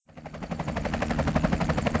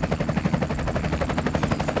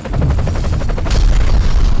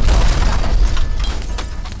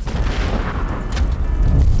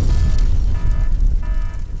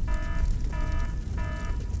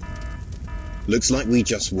Looks like we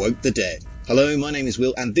just woke the dead. Hello, my name is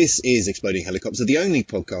Will, and this is Exploding Helicopter, the only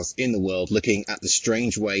podcast in the world looking at the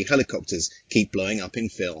strange way helicopters keep blowing up in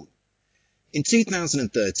film. In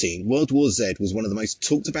 2013, World War Z was one of the most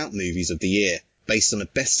talked about movies of the year. Based on a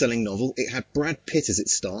best-selling novel, it had Brad Pitt as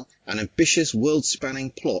its star, an ambitious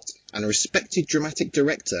world-spanning plot, and a respected dramatic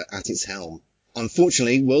director at its helm.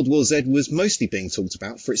 Unfortunately, World War Z was mostly being talked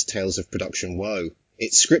about for its tales of production woe.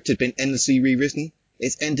 Its script had been endlessly rewritten,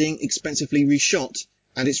 its ending expensively reshot,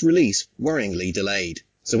 and its release worryingly delayed.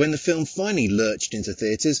 So when the film finally lurched into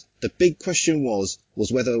theatres, the big question was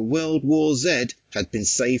whether World War Z had been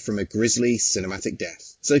saved from a grisly cinematic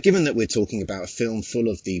death. So given that we're talking about a film full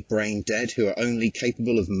of the brain dead who are only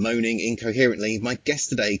capable of moaning incoherently, my guest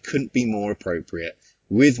today couldn't be more appropriate.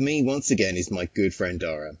 With me once again is my good friend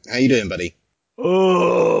Dara. How you doing, buddy?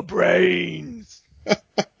 Oh, brains!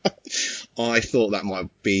 I thought that might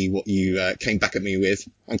be what you came back at me with.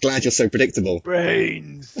 I'm glad you're so predictable.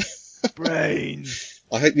 Brains! Brains!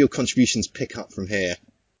 I hope your contributions pick up from here.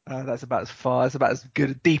 That's about as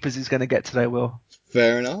good, deep as it's going to get today, Will.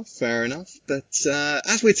 Fair enough. But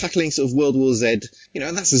as we're tackling sort of World War Z,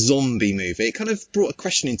 and that's a zombie movie, it kind of brought a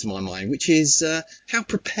question into my mind, which is, how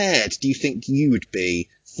prepared do you think you would be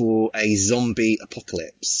for a zombie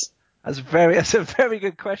apocalypse? That's a very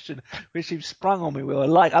good question, which you've sprung on me,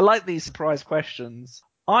 Will. I like these surprise questions.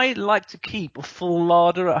 I like to keep a full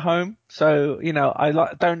larder at home, so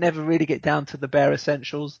don't never really get down to the bare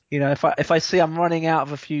essentials. If I see I'm running out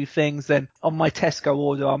of a few things, then on my Tesco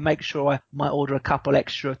order, I'll make sure I might order a couple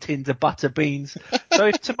extra tins of butter beans. So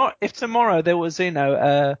if tomorrow there was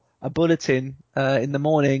a bulletin in the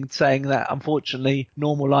morning saying that unfortunately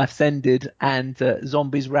normal life's ended and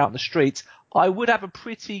zombies were out in the streets, I would have a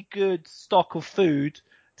pretty good stock of food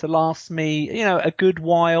to last me, a good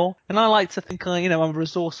while. And I like to think, I'm a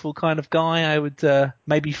resourceful kind of guy. I would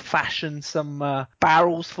maybe fashion some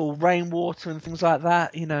barrels for rainwater and things like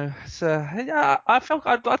that. I felt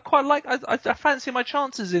I'd quite like. I fancy my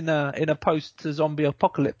chances in a post-zombie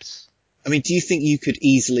apocalypse. I mean, do you think you could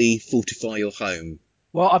easily fortify your home?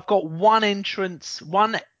 Well, I've got one entrance,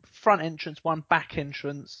 one front entrance, one back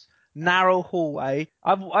entrance, narrow hallway.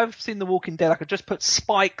 I've seen The Walking Dead. I could just put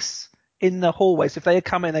spikes in the hallways. If they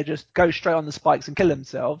come in, they just go straight on the spikes and kill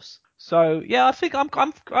themselves. So yeah, I think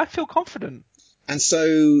I feel confident. And so,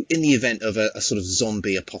 in the event of a sort of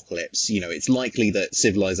zombie apocalypse, it's likely that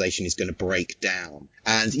civilization is going to break down.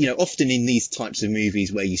 And, often in these types of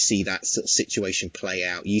movies where you see that sort of situation play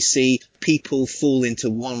out, you see people fall into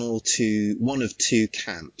one of two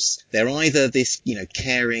camps. They're either this,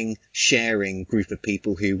 caring, sharing group of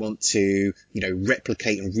people who want to,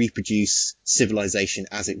 replicate and reproduce civilization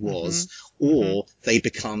as it was, or they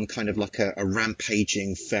become kind of like a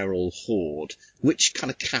rampaging feral horde. Which kind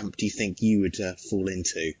of camp do you think you would fall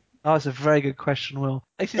into? Oh, that's a very good question, Will.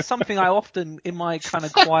 This is something I often, in my kind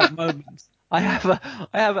of quiet moments, I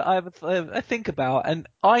think about, and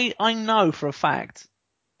I know for a fact,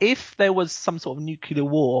 if there was some sort of nuclear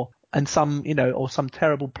war and some, or some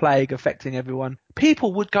terrible plague affecting everyone,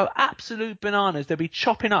 people would go absolute bananas. They'd be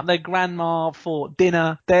chopping up their grandma for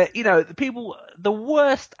dinner. The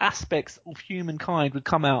worst aspects of humankind would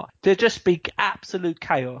come out. There'd just be absolute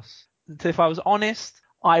chaos. So if I was honest,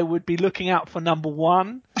 I would be looking out for number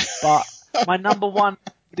one, but my number one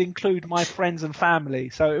would include my friends and family.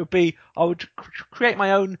 So it would be, I would create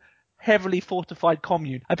my own heavily fortified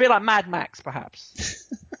commune. A bit like Mad Max, perhaps.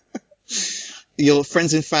 Your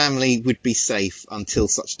friends and family would be safe until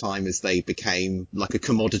such time as they became like a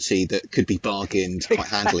commodity that could be bargained quite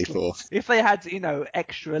handily for. If they had,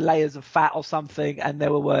 extra layers of fat or something and they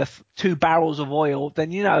were worth 2 barrels of oil,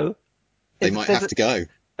 then, they might have to go.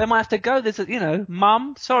 They might have to go. There's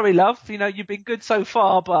Mum, sorry, love, you've been good so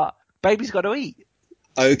far, but baby's got to eat.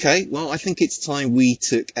 Okay, well, I think it's time we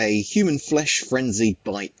took a human flesh frenzied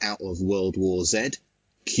bite out of World War Z.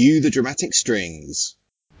 Cue the dramatic strings.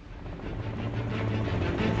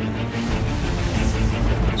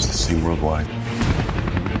 It's the same worldwide.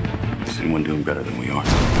 Is anyone doing better than we are?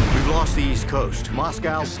 We've lost the East Coast.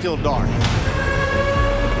 Moscow is still dark.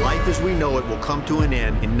 Life as we know it will come to an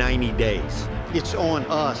end in 90 days. It's on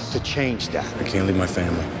us to change that. I can't leave my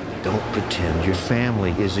family. Don't pretend your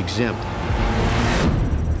family is exempt.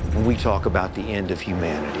 When we talk about the end of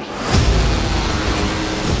humanity.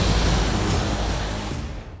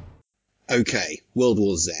 Okay, World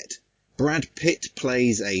War Z. Brad Pitt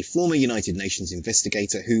plays a former United Nations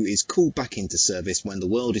investigator who is called back into service when the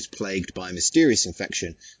world is plagued by a mysterious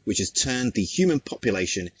infection which has turned the human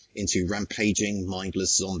population into rampaging,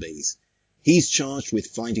 mindless zombies. He's charged with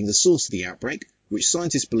finding the source of the outbreak, which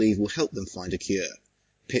scientists believe will help them find a cure.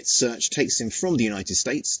 Pitt's search takes him from the United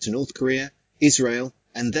States to North Korea, Israel,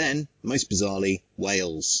 and then, most bizarrely,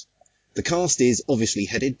 Wales. The cast is obviously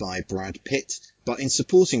headed by Brad Pitt, but in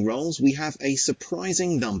supporting roles we have a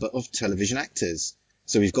surprising number of television actors.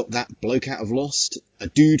 So we've got that bloke out of Lost, a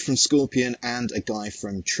dude from Scorpion, and a guy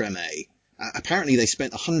from Treme. Apparently they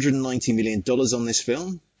spent $190 million on this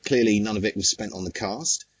film. Clearly none of it was spent on the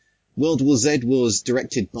cast. World War Z was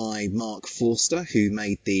directed by Mark Forster, who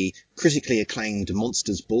made the critically acclaimed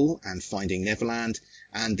Monsters Ball and Finding Neverland,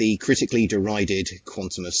 and the critically derided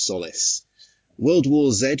Quantum of Solace. World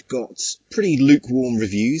War Z got pretty lukewarm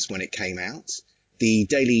reviews when it came out. The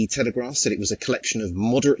Daily Telegraph said it was a collection of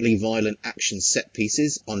moderately violent action set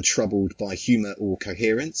pieces, untroubled by humour or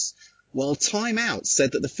coherence, while Time Out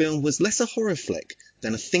said that the film was less a horror flick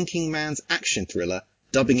than a thinking man's action thriller,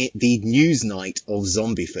 dubbing it the Newsnight of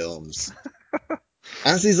zombie films.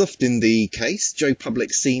 As is often the case, Joe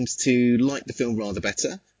Public seems to like the film rather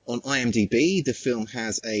better. On IMDb, the film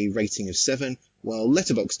has a rating of 7, while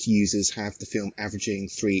Letterboxd users have the film averaging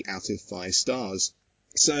 3 out of 5 stars.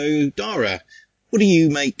 So, Dara, what do you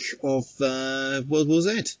make of World War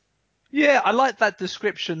Z? Yeah, I like that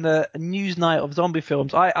description, the Newsnight of zombie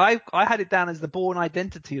films. I had it down as the Bourne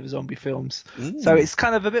Identity of zombie films. So it's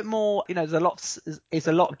kind of a bit more, there's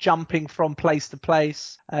a lot of jumping from place to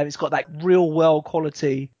place. It's got that real world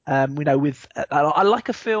quality, with, I like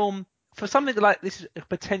a film for something like this, a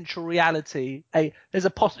potential reality. There's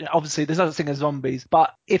obviously there's no thing as zombies,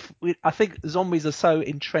 but I think zombies are so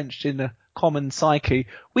entrenched in the common psyche.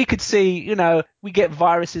 We could see, we get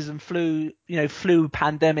viruses and flu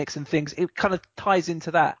pandemics and things. It kind of ties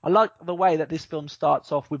into that. I like the way that this film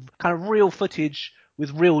starts off with kind of real footage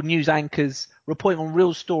with real news anchors reporting on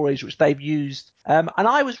real stories which they've used. And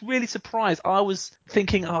I was really surprised. I was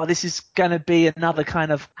thinking, this is going to be another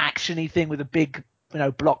kind of action-y thing with a big,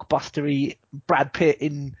 blockbustery Brad Pitt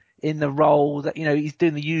in the role that, he's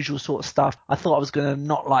doing the usual sort of stuff. I thought I was going to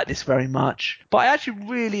not like this very much, but I actually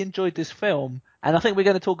really enjoyed this film. And I think we're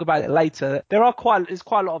going to talk about it later. There's quite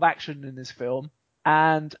a lot of action in this film,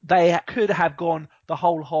 and they could have gone the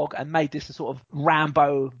whole hog and made this a sort of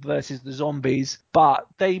Rambo versus the zombies, but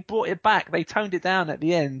they brought it back. They toned it down at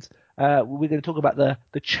the end. We're going to talk about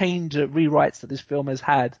the change rewrites that this film has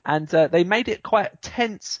had, and they made it quite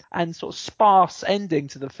tense and sort of sparse ending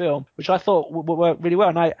to the film, which I thought worked really well,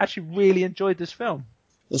 and I actually really enjoyed this film.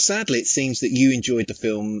 Well, sadly, it seems that you enjoyed the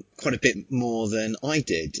film quite a bit more than I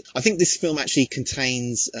did. I think this film actually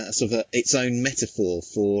contains its own metaphor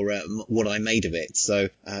for what I made of it. So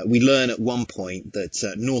we learn at one point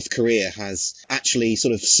that North Korea has actually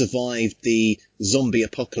sort of survived the zombie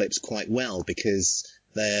apocalypse quite well, because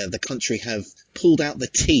the country have pulled out the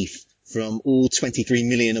teeth from all 23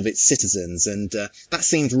 million of its citizens, and that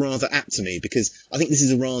seemed rather apt to me, because I think this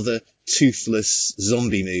is a rather toothless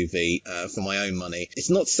zombie movie for my own money. It's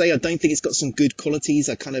not to say I don't think it's got some good qualities.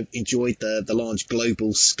 I kind of enjoyed the large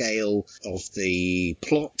global scale of the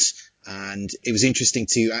plot, and it was interesting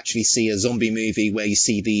to actually see a zombie movie where you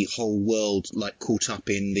see the whole world like caught up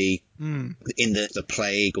in the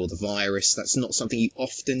plague or the virus. That's not something you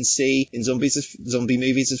often see in zombie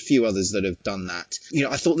movies. There's a few others that have done that.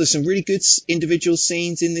 I thought there's some really good individual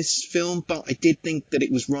scenes in this film, but I did think that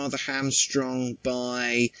it was rather hamstrung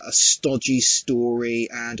by a stodgy story,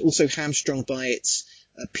 and also hamstrung by its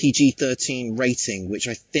PG-13 rating, which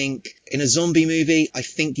I think in a zombie movie, I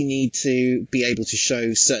think you need to be able to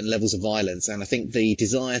show certain levels of violence, and I think the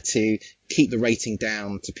desire to keep the rating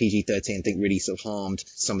down to PG-13 I think really sort of harmed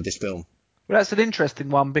some of this film. Well, that's an interesting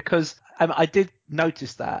one, because I did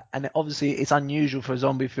notice that, and obviously it's unusual for a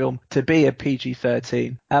zombie film to be a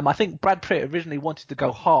PG-13. I think Brad Pitt originally wanted to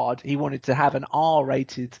go hard. He wanted to have an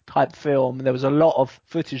R-rated type film, and there was a lot of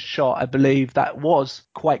footage shot, I believe, that was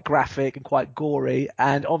quite graphic and quite gory.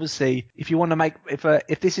 And obviously, if you want to make,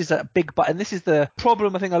 if this is a big, and this is the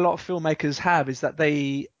problem I think a lot of filmmakers have, is that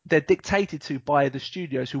they're dictated to by the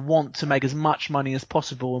studios who want to make as much money as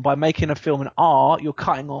possible. And by making a film an R, you're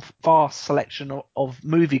cutting off vast selection of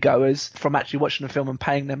moviegoers from actually watching the film and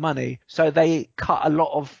paying their money. So they cut a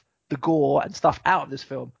lot of the gore and stuff out of this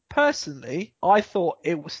film. Personally, I thought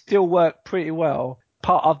it still worked pretty well.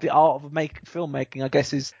 Part of the art of filmmaking, I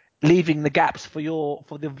guess, is leaving the gaps for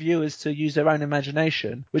the viewers to use their own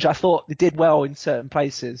imagination, which I thought they did well in certain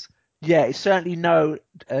places. Yeah, it's certainly no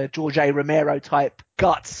George A. Romero type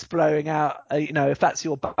guts blowing out. If that's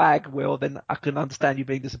your bag, Will, then I can understand you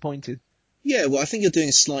being disappointed. Yeah, well, I think you're doing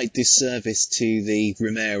a slight disservice to the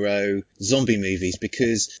Romero zombie movies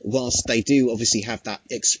because whilst they do obviously have that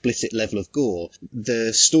explicit level of gore,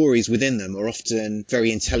 the stories within them are often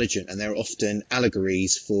very intelligent and they're often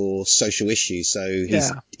allegories for social issues. So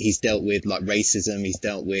he's dealt with like racism, he's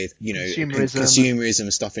dealt with, consumerism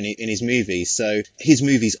and stuff in his movies. So his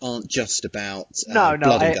movies aren't just about blood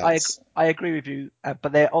and guts. I agree with you,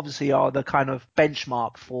 but they obviously are the kind of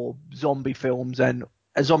benchmark for zombie films, and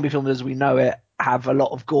a zombie film as we know it have a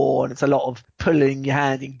lot of gore and it's a lot of pulling your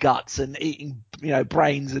hand in guts and eating,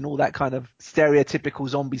 brains and all that kind of stereotypical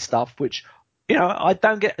zombie stuff, which,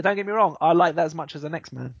 don't get me wrong, I like that as much as the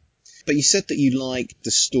next man. But you said that you liked the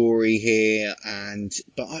story here,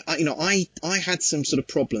 but I had some sort of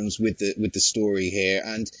problems with the story here,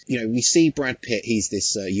 and we see Brad Pitt, he's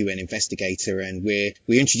this UN investigator, and we're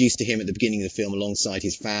introduced to him at the beginning of the film alongside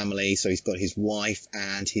his family. So he's got his wife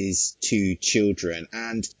and his 2 children,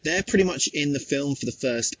 and they're pretty much in the film for the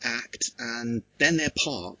first act, and then they're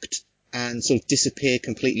parked and sort of disappear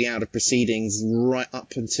completely out of proceedings right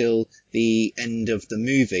up until the end of the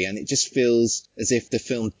movie. And it just feels as if the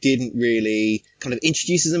film didn't really kind of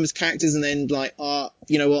introduces them as characters and then like,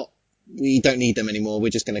 you know what? We don't need them anymore. We're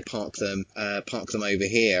just going to park them over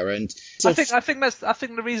here. And I think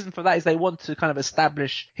the reason for that is they want to kind of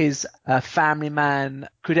establish his family man,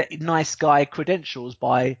 nice guy credentials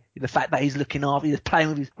by the fact that he's looking after, he's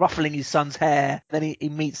playing with ruffling his son's hair. Then he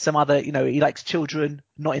meets some other, he likes children,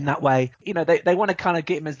 not in that way. They want to kind of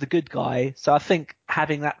get him as the good guy. So I think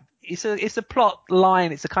having that, it's a plot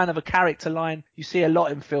line. It's a kind of a character line. You see a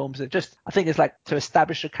lot in films. I think it's like to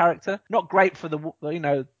establish a character. Not great for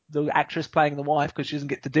the actress playing the wife because she doesn't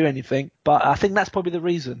get to do anything. But I think that's probably the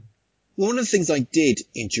reason. Well, one of the things I did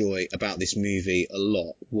enjoy about this movie a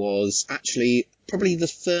lot was actually probably the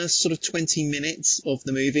first sort of 20 minutes of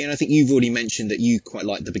the movie. And I think you've already mentioned that you quite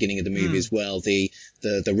liked the beginning of the movie as well. The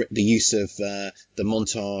use of the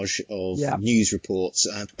montage of news reports.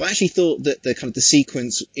 But I actually thought that the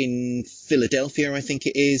sequence in Philadelphia, I think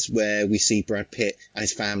it is, where we see Brad Pitt and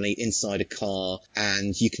his family inside a car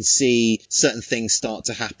and you can see certain things start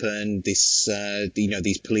to happen. These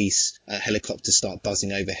police helicopters start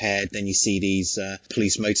buzzing overhead. Then you see these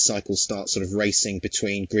police motorcycles start sort of racing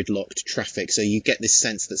between gridlocked traffic. So you get this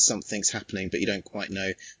sense that something's happening, but you don't quite know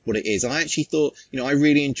what it is. I actually thought, I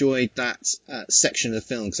really enjoyed that section of the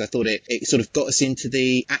film because I thought it sort of got us into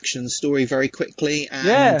the action of the story very quickly.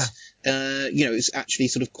 And, it's actually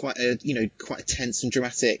sort of quite a tense and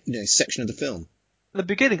dramatic, section of the film. At the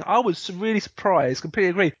beginning, I was really surprised,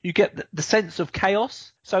 completely agree. You get the sense of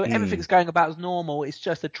chaos. So everything's going about as normal. It's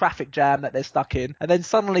just a traffic jam that they're stuck in. And then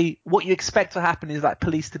suddenly what you expect to happen is like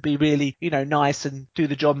police to be really, nice and do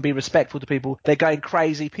the job and be respectful to people. They're going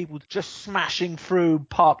crazy. People just smashing through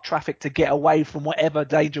parked traffic to get away from whatever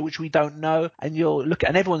danger, which we don't know. And you'll look at,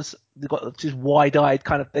 and everyone's got just wide-eyed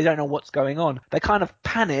kind of, they don't know what's going on. They kind of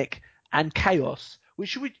panic and chaos.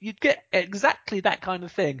 You'd get exactly that kind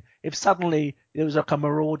of thing if suddenly there was like a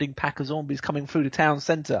marauding pack of zombies coming through the town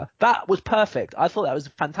centre. That was perfect. I thought that was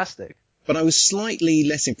fantastic. But I was slightly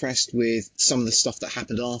less impressed with some of the stuff that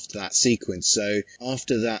happened after that sequence. So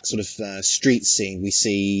after that sort of street scene, we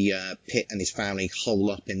see Pitt and his family hole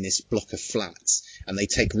up in this block of flats. And they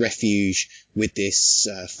take refuge with this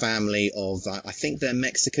family of, I think they're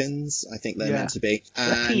Mexicans. I think they're meant to be.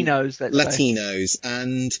 Latinos, Latinos.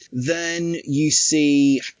 And then you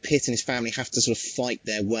see Pitt and his family have to sort of fight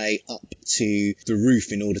their way up to the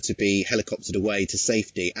roof in order to be helicoptered away to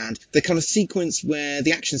safety. And the kind of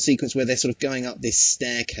the action sequence where they're sort of going up this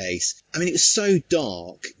staircase, I mean, it was so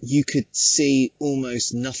dark, you could see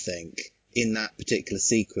almost nothing in that particular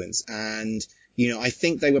sequence. And I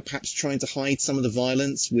think they were perhaps trying to hide some of the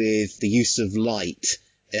violence with the use of light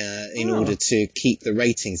in order to keep the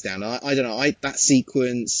ratings down. I don't know. That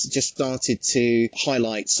sequence just started to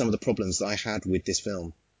highlight some of the problems that I had with this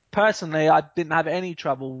film. Personally, I didn't have any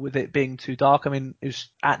trouble with it being too dark. I mean, it was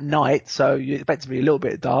at night, so you expect to be a little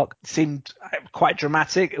bit dark. It seemed quite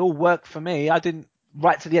dramatic. It all worked for me. I didn't,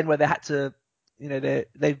 right to the end where they had to,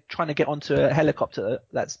 they're trying to get onto a helicopter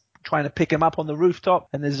that's trying to pick him up on the rooftop,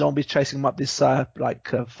 and there's zombies chasing him up this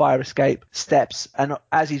fire escape steps. And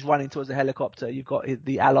as he's running towards the helicopter, you've got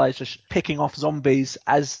the Allies just picking off zombies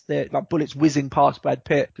as they're like bullets whizzing past Brad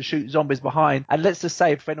Pitt to shoot zombies behind. And let's just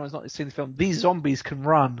say, if anyone's not seen the film, these zombies can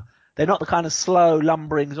run. They're not the kind of slow,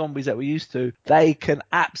 lumbering zombies that we're used to. They can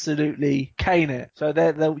absolutely cane it. So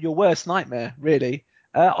they're your worst nightmare, really.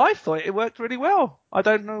 I thought it worked really well. I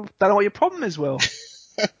don't know what your problem is, Will.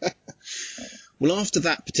 Well, after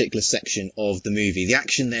that particular section of the movie, the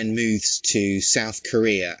action then moves to South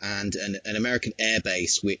Korea and an American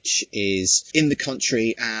airbase, which is in the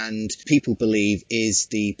country and people believe is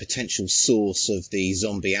the potential source of the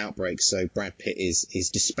zombie outbreak. So Brad Pitt is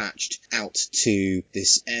dispatched out to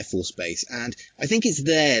this Air Force base. And I think it's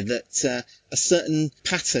there that a certain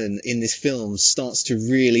pattern in this film starts to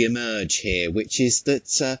really emerge here, which is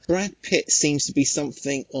that Brad Pitt seems to be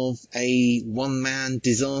something of a one-man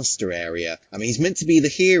disaster area. I mean, he's meant to be the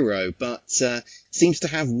hero, but seems to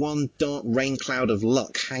have one dark rain cloud of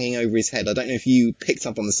luck hanging over his head. I don't know if you picked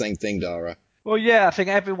up on the same thing, Dara. Well, yeah, I think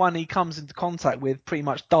everyone he comes into contact with pretty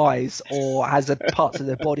much dies or has parts of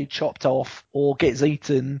their body chopped off or gets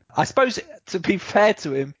eaten. I suppose, to be fair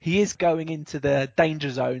to him, he is going into the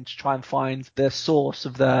danger zone to try and find the source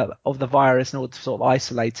of the virus in order to sort of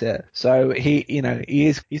isolate it. So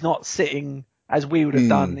he's not sitting as we would have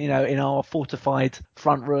done, in our fortified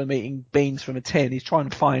front room eating beans from a tin. He's trying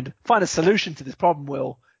to find a solution to this problem,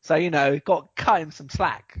 Will. So, got to cut him some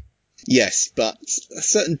slack. Yes, but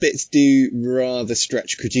certain bits do rather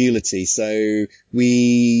stretch credulity. So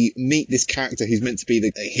we meet this character who's meant to be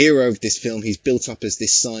the hero of this film. He's built up as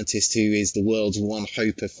this scientist who is the world's one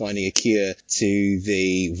hope of finding a cure to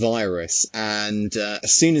the virus. And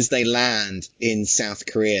as soon as they land in South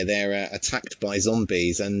Korea, they're attacked by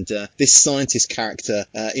zombies. And this scientist character,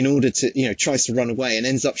 in order to, tries to run away and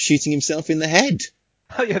ends up shooting himself in the head.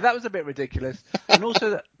 Oh yeah, that was a bit ridiculous. And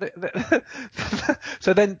also,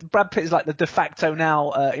 so then Brad Pitt is like the de facto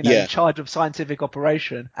now, in charge of scientific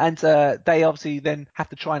operation, and they obviously then have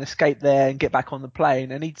to try and escape there and get back on the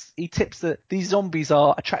plane. And he tips that these zombies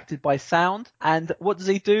are attracted by sound. And what does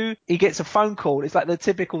he do? He gets a phone call. It's like the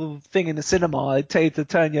typical thing in the cinema. They tell you to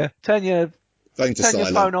turn your your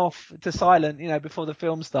phone off to silent, before the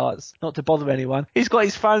film starts, not to bother anyone. He's got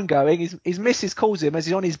his phone going. His missus calls him as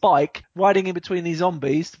he's on his bike, riding in between these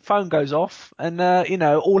zombies. The phone goes off, and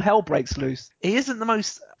all hell breaks loose. He isn't the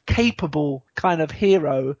most capable kind of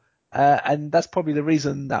hero, and that's probably the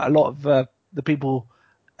reason that a lot of the people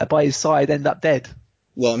by his side end up dead.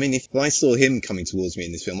 Well, I mean, if I saw him coming towards me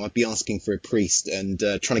in this film, I'd be asking for a priest and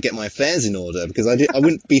trying to get my affairs in order, because I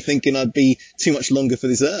wouldn't be thinking I'd be too much longer for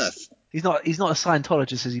this earth. He's not a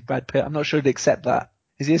Scientologist, is he, Brad Pitt? I'm not sure he'd accept that.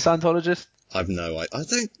 Is he a Scientologist? I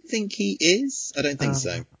don't think he is. I don't think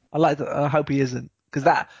so. I hope he isn't, because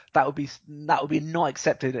that would be not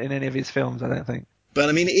accepted in any of his films, I don't think. But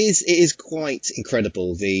I mean, it is quite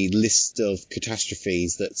incredible, the list of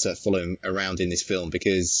catastrophes that follow him around in this film,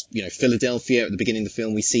 because, Philadelphia at the beginning of the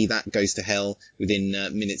film, we see that goes to hell within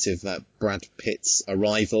minutes of Brad Pitt's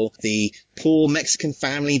arrival. The poor Mexican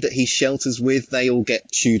family that he shelters with, they all get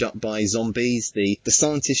chewed up by zombies. The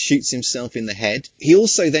scientist shoots himself in the head. He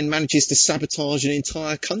also then manages to sabotage an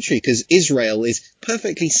entire country, because Israel is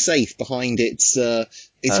perfectly safe behind its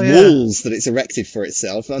walls that it's erected for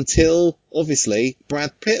itself until, obviously,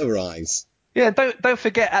 Brad Pitt arrives. Yeah, don't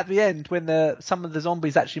forget at the end when some of the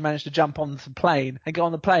zombies actually manage to jump on the plane and get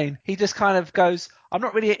on the plane, he just kind of goes, I'm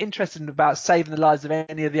not really interested about saving the lives of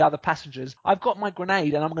any of the other passengers. I've got my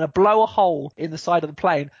grenade and I'm going to blow a hole in the side of the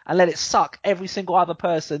plane and let it suck every single other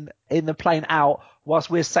person in the plane out whilst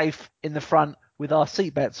we're safe in the front with our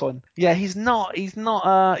seatbelts on. Yeah, he's not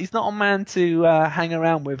a man to hang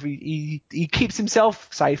around with. He keeps himself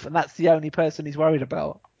safe, and that's the only person he's worried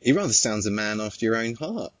about. He rather sounds a man after your own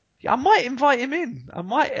heart. I might invite him in.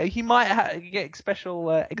 He might get special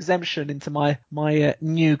exemption into my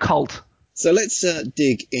new cult. So let's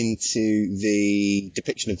dig into the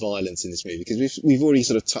depiction of violence in this movie, because we've already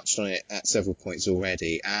sort of touched on it at several points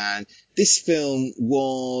already. And this film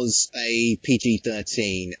was a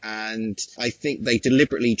PG-13, and I think they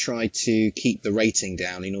deliberately tried to keep the rating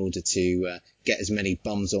down in order to get as many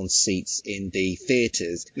bums on seats in the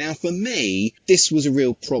theatres. Now, for me, this was a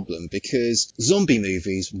real problem, because zombie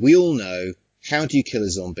movies, we all know, how do you kill a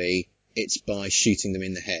zombie? It's by shooting them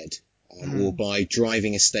in the head. Or by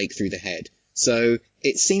driving a stake through the head. So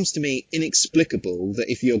it seems to me inexplicable that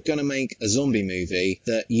if you're going to make a zombie movie,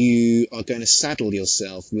 that you are going to saddle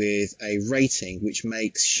yourself with a rating which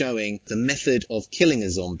makes showing the method of killing a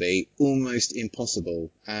zombie almost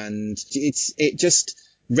impossible. And it just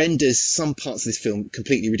renders some parts of this film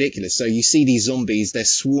completely ridiculous. So you see these zombies, they're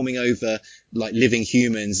swarming over like living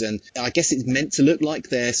humans, and I guess it's meant to look like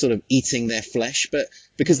they're sort of eating their flesh, but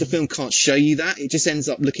because the film can't show you that, it just ends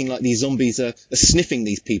up looking like these zombies are sniffing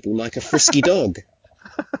these people like a frisky dog.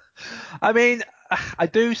 I mean, I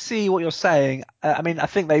do see what you're saying. I mean, I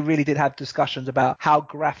think they really did have discussions about how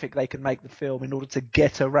graphic they could make the film in order to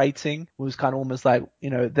get a rating. It was kind of almost like,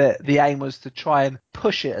 the aim was to try and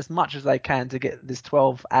push it as much as they can to get this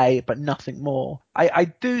 12A, but nothing more. I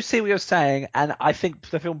do see what you're saying, and I think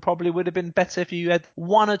the film probably would have been better if you had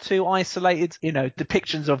one or two isolated,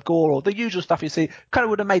 depictions of gore or the usual stuff you see. Kind of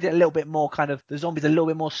would have made it a little bit more kind of, the zombies a little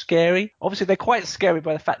bit more scary. Obviously, they're quite scary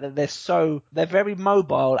by the fact that they're very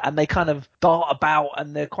mobile and they kind of dart about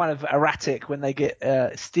and they're kind of erratic when they get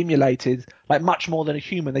stimulated, like much more than a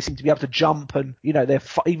human. They seem to be able to jump and, they're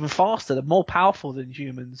even faster. They're more powerful than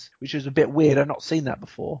humans, which is a bit weird. I've not seen that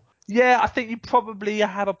before. Yeah, I think you probably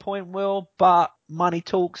have a point, Will, but money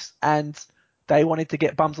talks and they wanted to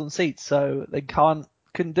get bums on seats, so they couldn't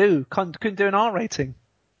do an R rating.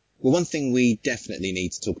 Well, one thing we definitely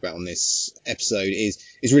need to talk about on this episode is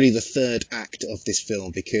really the third act of this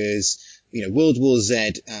film, because World War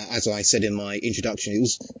Z, as I said in my introduction, it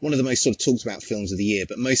was one of the most sort of talked about films of the year,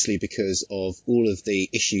 but mostly because of all of the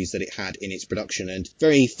issues that it had in its production. And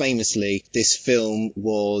very famously, this film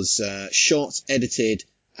was shot, edited,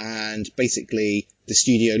 and basically the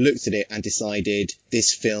studio looked at it and decided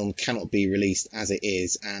this film cannot be released as it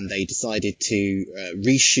is, and they decided to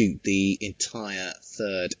reshoot the entire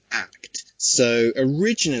third act. So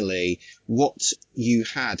originally what you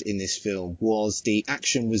had in this film was the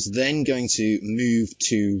action was then going to move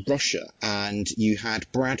to Russia, and you had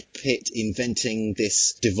Brad Pitt inventing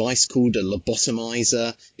this device called a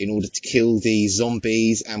lobotomizer in order to kill the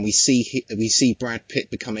zombies, and we see Brad Pitt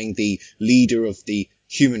becoming the leader of the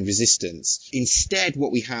human resistance. Instead,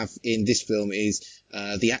 what we have in this film is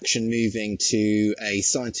the action moving to a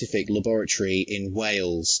scientific laboratory in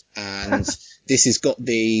Wales, and this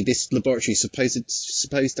laboratory is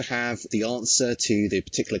supposed to have the answer to the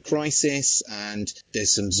particular crisis, and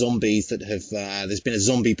there's some zombies that have there's been a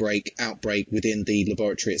zombie outbreak within the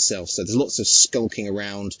laboratory itself, so there's lots of skulking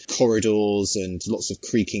around corridors and lots of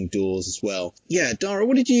creaking doors as well. Yeah, Dara,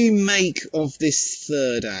 what did you make of this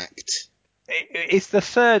third act? It's the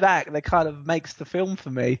third act that kind of makes the film for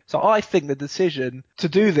me. So I think the decision to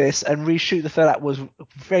do this and reshoot the third act was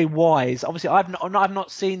very wise. Obviously, I've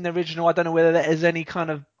not seen the original. I don't know whether there is any kind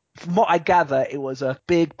of... From what I gather, it was a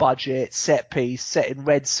big budget set piece set in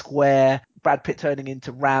Red Square, Brad Pitt turning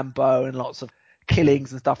into Rambo and lots of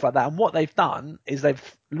killings and stuff like that. And what they've done is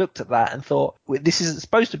they've looked at that and thought, this isn't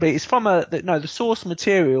supposed to be... It's from the source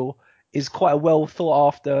material is quite a well thought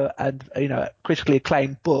after and critically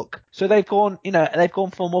acclaimed book. So they've gone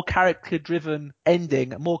for a more character driven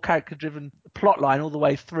ending, a more character driven plot line all the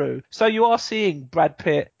way through. So you are seeing Brad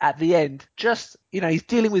Pitt at the end, just he's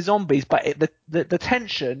dealing with zombies, but the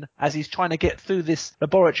tension as he's trying to get through this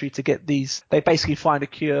laboratory to get these, they basically find a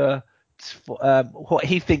cure. What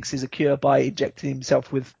he thinks is a cure by injecting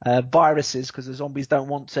himself with viruses, because the zombies don't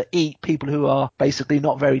want to eat people who are basically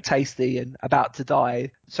not very tasty and about to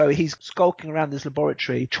die. So he's skulking around this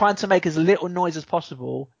laboratory, trying to make as little noise as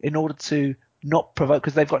possible in order to not provoke,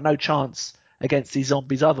 because they've got no chance against these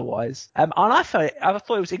zombies otherwise. And I thought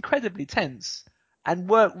it was incredibly tense and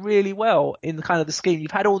worked really well in the kind of the scheme.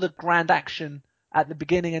 You've had all the grand action at the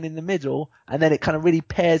beginning and in the middle, and then it kind of really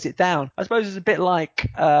pares it down. I suppose it's a bit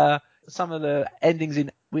like some of the endings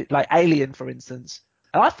in like Alien, for instance.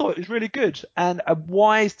 And I thought it was really good and a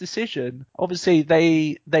wise decision. Obviously,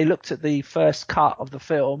 they looked at the first cut of the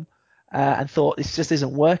film and thought this just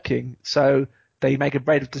isn't working. So they make a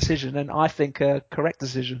brave decision, and I think a correct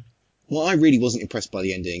decision. Well, I really wasn't impressed by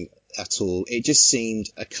the ending at all. It just seemed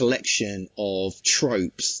a collection of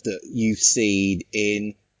tropes that you've seen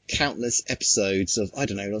in countless episodes of, I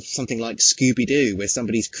don't know, something like Scooby-Doo, where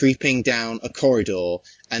somebody's creeping down a corridor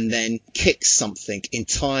and then kicks something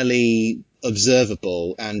entirely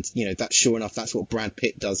observable. And, that's sure enough, that's what Brad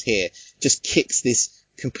Pitt does here. Just kicks this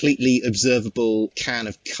completely observable can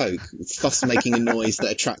of Coke, thus making a noise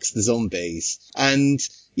that attracts the zombies. And,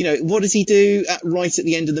 what does he do right at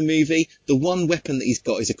the end of the movie? The one weapon that he's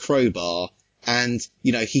got is a crowbar, and,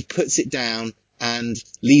 he puts it down and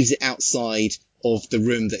leaves it outside of the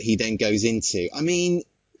room that he then goes into. I mean,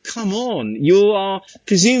 come on. You are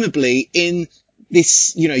presumably in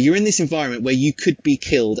this, you're in this environment where you could be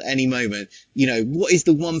killed at any moment. What is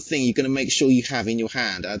the one thing you're going to make sure you have in your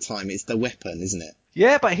hand at a time? It's the weapon, isn't it?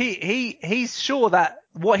 Yeah, but he's sure that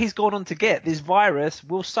what he's gone on to get, this virus,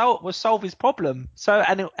 will solve his problem. So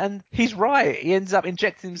and he's right. He ends up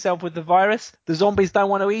injecting himself with the virus. The zombies don't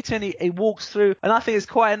want to eat him. He walks through, and I think it's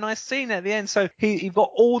quite a nice scene at the end. So you've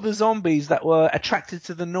got all the zombies that were attracted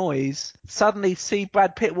to the noise suddenly see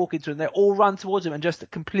Brad Pitt walk into him. They all run towards him and just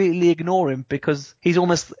completely ignore him because he's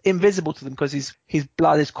almost invisible to them, because his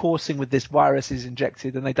blood is coursing with this virus he's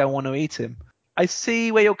injected, and they don't want to eat him. I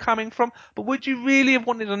see where you're coming from, but would you really have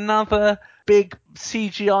wanted another big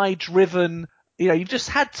CGI-driven? You've just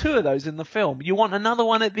had 2 of those in the film. You want another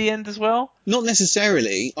one at the end as well? Not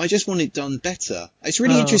necessarily. I just want it done better. It's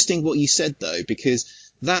really interesting what you said, though,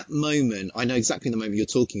 because that moment, I know exactly the moment you're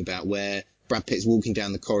talking about, where Brad Pitt's walking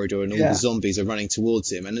down the corridor and all the zombies are running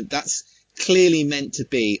towards him, and that's clearly meant to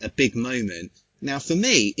be a big moment. Now, for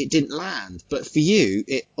me, it didn't land, but for you,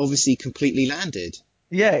 it obviously completely landed.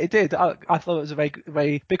 Yeah, it did. I thought it was a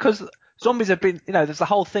very because zombies have been, there's the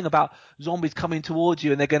whole thing about zombies coming towards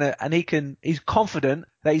you, and he's confident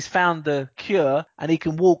that he's found the cure, and he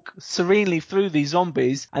can walk serenely through these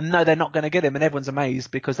zombies and know they're not going to get him, and everyone's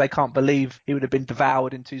amazed because they can't believe he would have been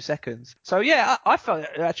devoured in 2 seconds. So yeah, I felt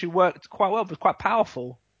it actually worked quite well. It was quite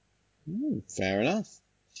powerful. Fair enough.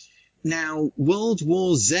 Now, World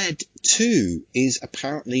War Z 2 is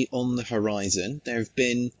apparently on the horizon. There have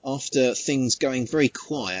been, after things going very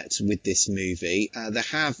quiet with this movie, there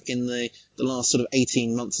have in the last sort of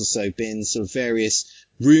 18 months or so been sort of various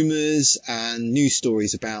rumours and news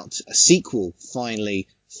stories about a sequel finally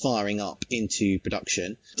firing up into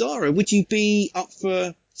production. Dara, would you be up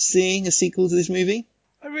for seeing a sequel to this movie?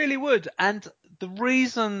 I really would, and the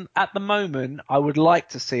reason at the moment I would like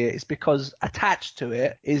to see it is because attached to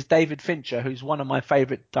it is David Fincher, who's one of my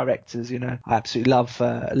favourite directors. I absolutely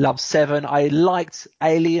love Seven. I liked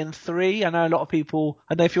Alien 3. I know a lot of people,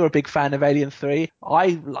 I don't know if you're a big fan of Alien 3.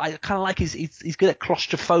 I kind of like he's good at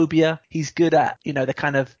claustrophobia. He's good at, the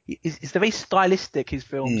kind of, it's very stylistic, his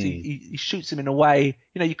films. He shoots them in a way,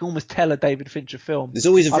 you can almost tell a David Fincher film. There's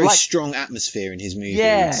always a very strong atmosphere in his movies.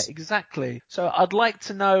 Yeah, exactly. So I'd like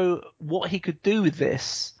to know what he could do with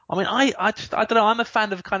this. I mean, I don't know. I'm a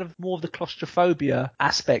fan of kind of more of the claustrophobia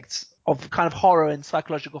aspects of kind of horror and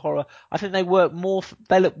psychological horror. I think they work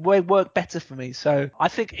they work better for me. So I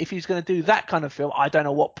think if he's going to do that kind of film, I don't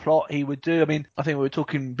know what plot he would do. I mean, I think we were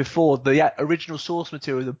talking before, the original source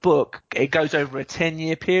material, the book, it goes over a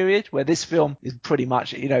 10-year period, where this film is pretty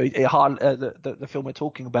much, the film we're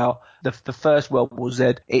talking about, the first World War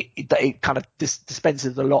Z, it kind of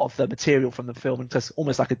dispenses a lot of the material from the film and just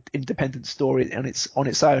almost like an independent story on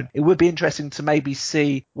its own. It would be interesting to maybe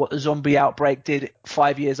see what the zombie outbreak did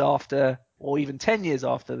 5 years after, or even 10 years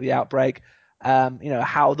after the outbreak,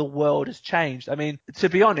 how the world has changed. I mean, to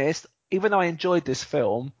be honest, even though I enjoyed this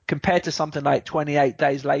film, compared to something like 28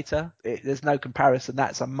 Days Later, there's no comparison.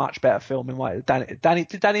 That's a much better film in my... Did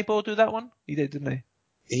Danny Boyle do that one? He did, didn't he?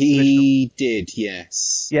 He did,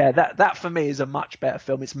 yes. Yeah, that for me is a much better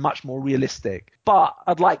film. It's much more realistic. But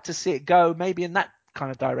I'd like to see it go maybe in that kind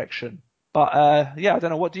of direction. But I don't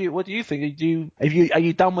know. What do you think? Are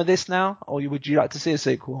you done with this now, or would you like to see a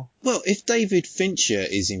sequel? Well, if David Fincher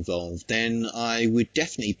is involved, then I would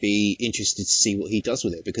definitely be interested to see what he does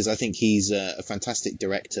with it, because I think he's a fantastic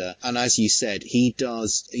director, and as you said,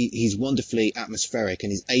 he's wonderfully atmospheric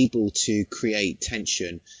and he's able to create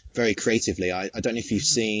tension very creatively. I don't know if you've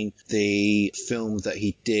seen the film that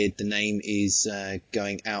he did. The name is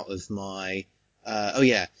going out of my...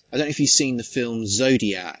 I don't know if you've seen the film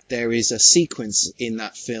Zodiac. There is a sequence in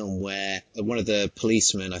that film where one of the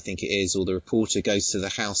policemen, I think it is, or the reporter, goes to the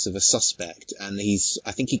house of a suspect, and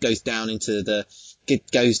I think he goes down into the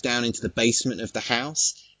basement of the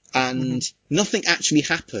house, and nothing actually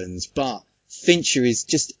happens, but Fincher is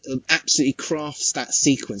just absolutely crafts that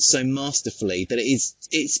sequence so masterfully that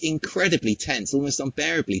it's incredibly tense, almost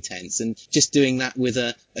unbearably tense, and just doing that with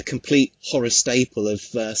a complete horror staple of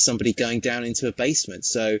somebody going down into a basement.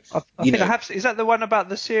 So I think I have. Is that the one about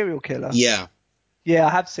the serial killer? Yeah. Yeah, I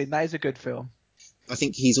have seen that. Is a good film. I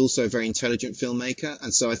think he's also a very intelligent filmmaker,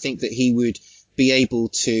 and so I think that he would be able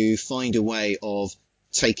to find a way of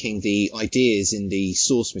taking the ideas in the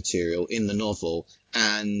source material in the novel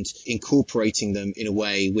and incorporating them in a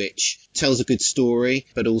way which tells a good story,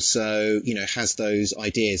 but also, has those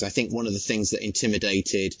ideas. I think one of the things that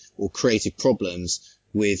intimidated or created problems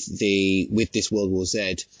with this World War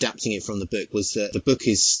Z, adapting it from the book, was that the book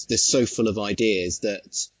is so full of ideas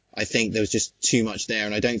that I think there was just too much there,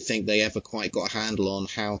 and I don't think they ever quite got a handle on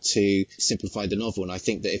how to simplify the novel. And I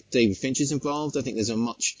think that if David Fincher's involved, I think there's a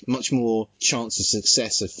much more chance of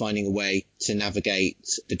success of finding a way to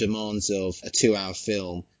navigate the demands of a 2-hour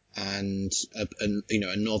film and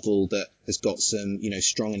a novel that has got some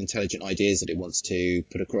strong and intelligent ideas that it wants to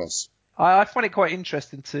put across. I find it quite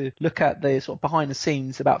interesting to look at the sort of behind the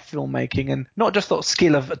scenes about filmmaking, and not just sort of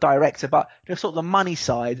skill of a director, but just sort of the money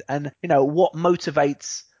side, and what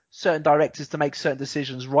motivates certain directors to make certain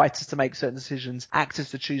decisions, writers to make certain decisions,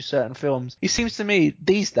 actors to choose certain films. It seems to me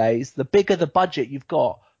these days, the bigger the budget you've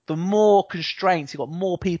got, the more constraints, you've got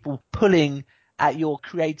more people pulling at your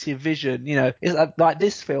creative vision. You know, it's like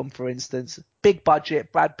this film, for instance, big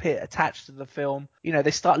budget, Brad Pitt attached to the film. You know,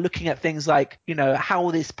 they start looking at things like, you know, how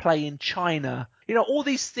will this play in China? You know, all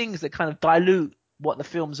these things that kind of dilute what the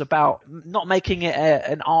film's about, not making it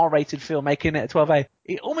an R-rated film, making it a 12A.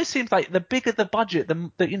 It almost seems like the bigger the budget,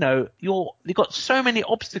 the you know, you've got so many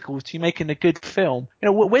obstacles to you making a good film. You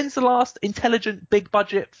know, when's the last intelligent big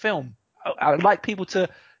budget film? I'd like people to,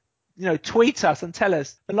 you know, tweet us and tell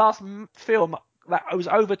us the last film that was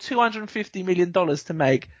over $250 million to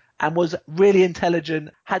make and was really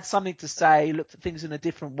intelligent, had something to say, looked at things in a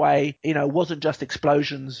different way, you know, wasn't just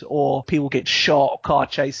explosions or people get shot or car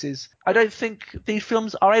chases. I don't think these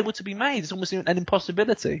films are able to be made. It's almost an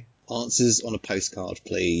impossibility. Answers on a postcard,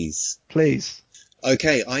 please. Please.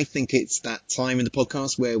 Okay, I think it's that time in the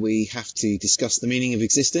podcast where we have to discuss the meaning of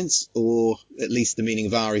existence, or at least the meaning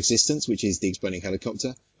of our existence, which is the exploding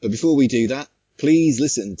helicopter. But before we do that, please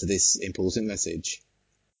listen to this important message.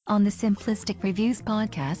 On the Simplistic Reviews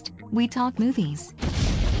podcast, we talk movies.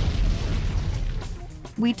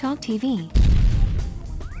 We talk TV.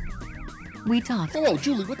 We talk. Hello,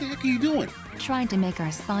 Julie, what the heck are you doing? Trying to make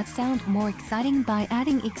our spots sound more exciting by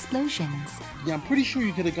adding explosions. Yeah, I'm pretty sure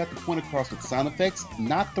you could have got the point across with sound effects,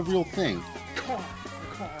 not the real thing.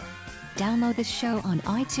 Download the show on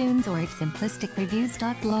iTunes or at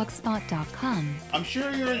simplisticreviews.blogspot.com. I'm sure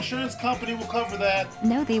your insurance company will cover that.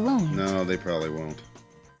 No, they won't. No, they probably won't.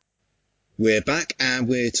 We're back and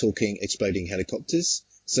we're talking exploding helicopters.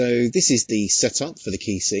 So this is the setup for the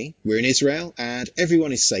key scene. We're in Israel and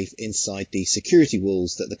everyone is safe inside the security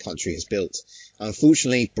walls that the country has built.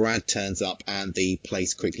 Unfortunately, Brad turns up and the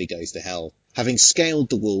place quickly goes to hell. Having scaled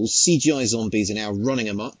the walls, CGI zombies are now running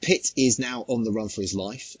amok. Pitt is now on the run for his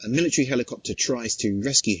life. A military helicopter tries to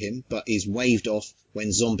rescue him, but is waved off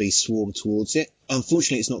when zombies swarm towards it.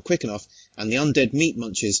 Unfortunately, it's not quick enough, and the undead meat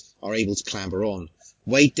munchers are able to clamber on.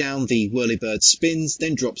 Weighed down, the whirlybird spins,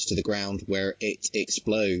 then drops to the ground where it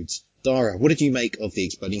explodes. Dara, what did you make of the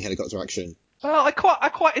exploding helicopter action? Well, I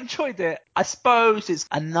quite enjoyed it. I suppose it's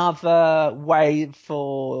another way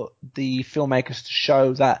for the filmmakers to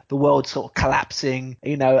show that the world's sort of collapsing,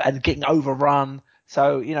 you know, and getting overrun.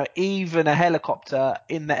 So, you know, even a helicopter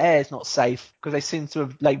in the air is not safe because they seem to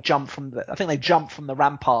have jumped from the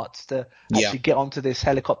ramparts to actually get onto this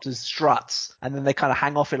helicopter's struts, and then they kind of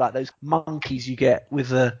hang off it like those monkeys you get with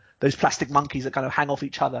those plastic monkeys that kind of hang off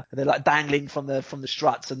each other. And they're like dangling from the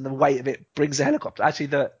struts, and the weight of it brings the helicopter.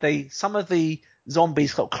 Actually, some of the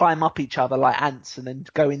zombies sort of climb up each other like ants and then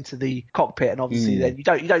go into the cockpit, and obviously then you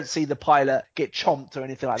don't see the pilot get chomped or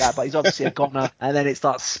anything like that, but he's obviously a goner, and then it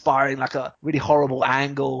starts spiraling like a really horrible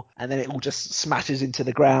angle, and then it all just smashes into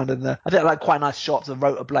the ground, and I think like quite nice shots of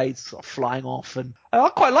rotor blades sort of flying off, and I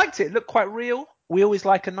quite liked it. It looked quite real. We always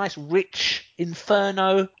like a nice rich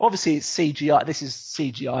inferno. Obviously it's CGI. This is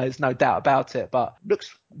CGI, there's no doubt about it, but looks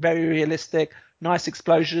very realistic. Nice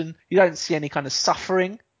explosion. You don't see any kind of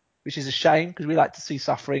suffering, which is a shame because we like to see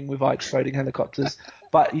suffering with our exploding helicopters.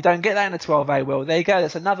 But you don't get that in a 12A. Well, there you go.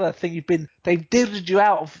 That's another thing they've dilled you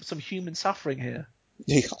out of some human suffering here.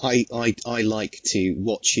 I like to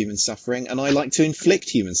watch human suffering, and I like to inflict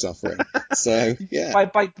human suffering. So, yeah.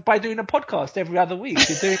 By doing a podcast every other week,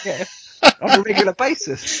 you're doing it on a regular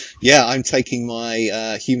basis. Yeah, I'm taking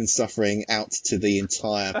my human suffering out to the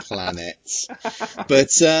entire planet.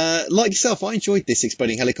 But like yourself, I enjoyed this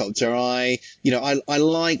exploding helicopter. I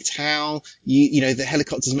liked how the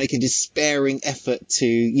helicopters make a despairing effort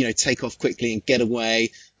to take off quickly and get away.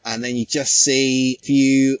 And then you just see a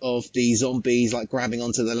few of the zombies like grabbing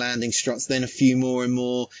onto the landing struts, then a few more and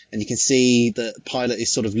more. And you can see the pilot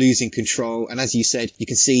is sort of losing control. And as you said, you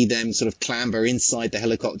can see them sort of clamber inside the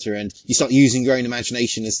helicopter, and you start using your own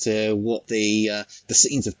imagination as to what the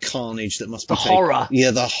scenes of carnage that must be horror. Yeah,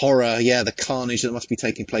 the horror. Yeah, the carnage that must be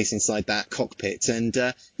taking place inside that cockpit. And,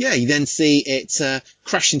 you then see it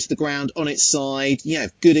crash into the ground on its side. Yeah,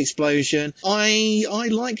 good explosion. I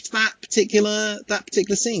liked that particular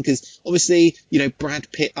scene. Because obviously, Brad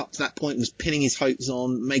Pitt up to that point was pinning his hopes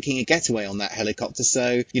on making a getaway on that helicopter.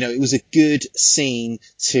 So, it was a good scene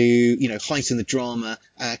to, heighten the drama,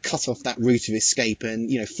 cut off that route of escape and,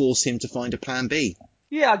 force him to find a plan B.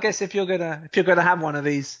 Yeah, I guess if you're gonna have one of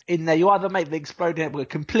these in there, you either make the exploding helicopter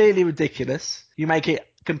completely ridiculous, you make it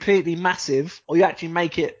completely massive, or you actually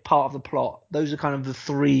make it part of the plot. Those are kind of the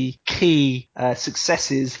three key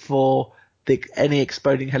successes for any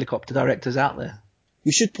exploding helicopter directors out there.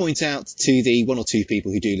 We should point out to the one or two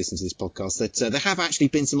people who do listen to this podcast that there have actually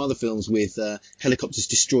been some other films with helicopters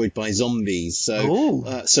destroyed by zombies.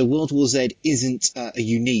 So World War Z isn't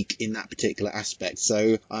unique in that particular aspect.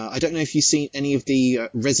 So I don't know if you've seen any of the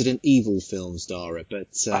Resident Evil films, Dara, but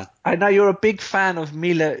I know you're a big fan of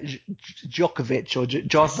Mila Djokovic or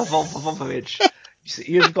Jovovich.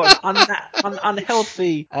 You've got an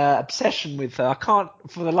unhealthy obsession with her. I can't,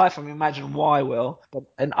 for the life of me, imagine why, Will.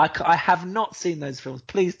 And I have not seen those films.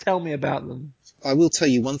 Please tell me about them. I will tell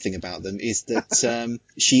you one thing about them is that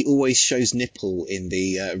she always shows nipple in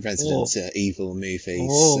the Resident Evil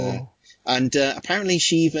movies. And apparently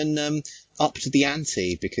she even upped the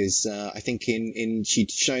ante because I think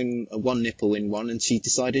she'd shown one nipple in one and she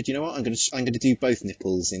decided, you know what, I'm going to do both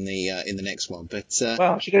nipples in the next one. But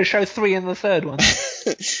well, she's going to show 3 in the third one.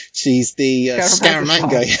 She's the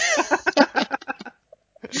Scaramanga.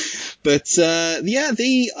 But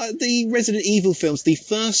the Resident Evil films, the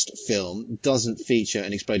first film doesn't feature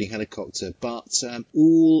an exploding helicopter, but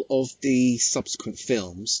all of the subsequent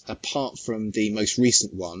films, apart from the most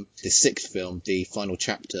recent one, the 6th film, the final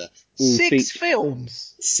chapter, all 6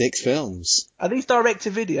 films? 6 films. Are these direct to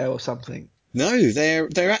video or something? No,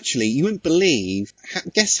 they're actually, you wouldn't believe,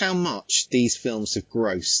 guess how much these films have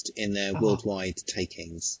grossed in their worldwide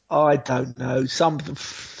takings? I don't know, some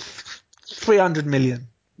 300 million.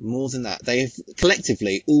 More than that. They have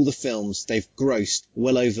collectively, all the films, they've grossed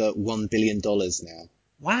well over $1 billion now.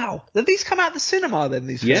 Wow. Did these come out of the cinema then,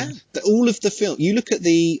 these films? Yeah. All of the film, you look at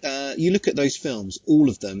those films, all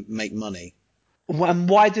of them make money. And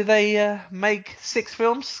why do they make 6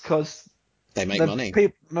 films? Because they make money.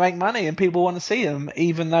 Make money and people want to see them,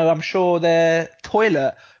 even though I'm sure they're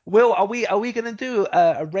toilet. Will, are we going to do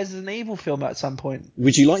a Resident Evil film at some point?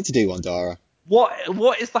 Would you like to do one, Dara?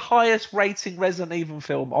 What is the highest rating Resident Evil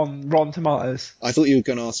film on Rotten Tomatoes? I thought you were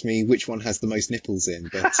going to ask me which one has the most nipples in,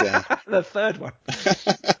 but the third one.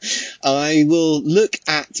 I will look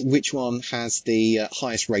at which one has the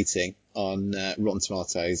highest rating on Rotten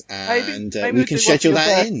Tomatoes, and maybe we can schedule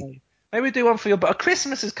that in. Maybe do one for your birthday.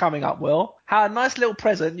 Christmas is coming up, Will. How a nice little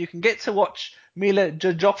present. You can get to watch Mila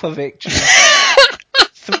Djokovic.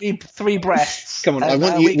 three breasts. Come on,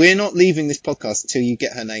 we're not leaving this podcast until you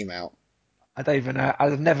get her name out. I don't even know.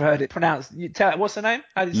 I've never heard it pronounced. What's her name?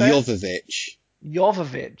 How do you say Jovovich.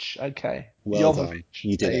 Jovovich. Okay. Well Jovovich. Done.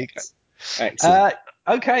 You did it. Go. Excellent.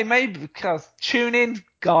 Okay, maybe tune in,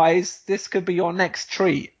 guys. This could be your next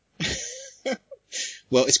treat.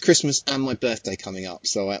 Well, it's Christmas and my birthday coming up,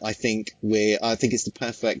 so I think it's the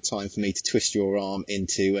perfect time for me to twist your arm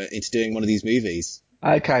into doing one of these movies.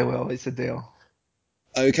 Okay, well, it's a deal.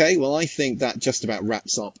 Okay, well, I think that just about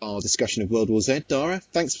wraps up our discussion of World War Z. Dara,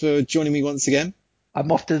 thanks for joining me once again.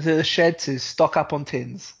 I'm off to the shed to stock up on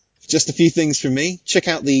tins. Just a few things from me. Check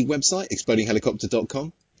out the website,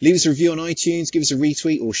 explodinghelicopter.com. Leave us a review on iTunes, give us a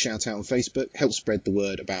retweet or shout out on Facebook. Help spread the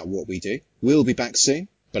word about what we do. We'll be back soon,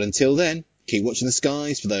 but until then, keep watching the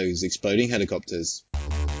skies for those exploding helicopters.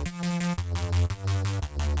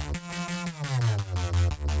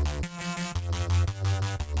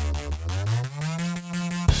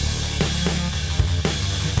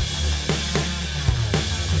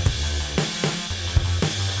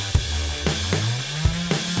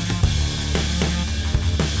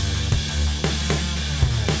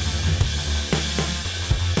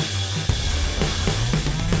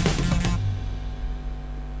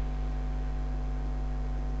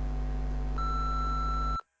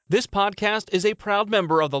 This podcast is a proud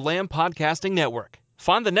member of the Lamb Podcasting Network.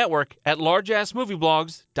 Find the network at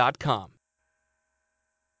largeassmovieblogs.com.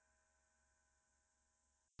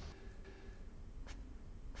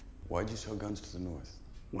 Why'd you sell guns to the North?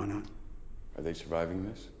 Why not? Are they surviving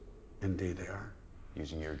this? Indeed they are.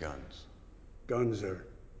 Using your guns? Guns are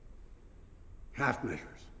half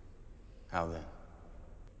measures. How then?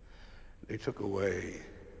 They took away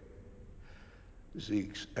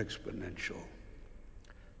Zeke's exponential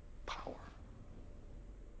power.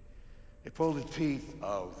 They pulled the teeth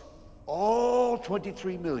of all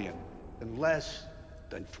 23 million in less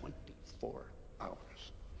than 24 hours.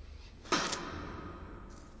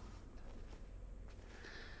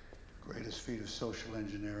 Greatest feat of social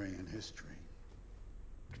engineering in history.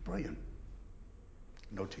 It's brilliant.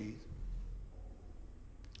 No teeth,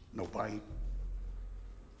 no bite,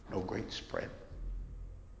 no great spread.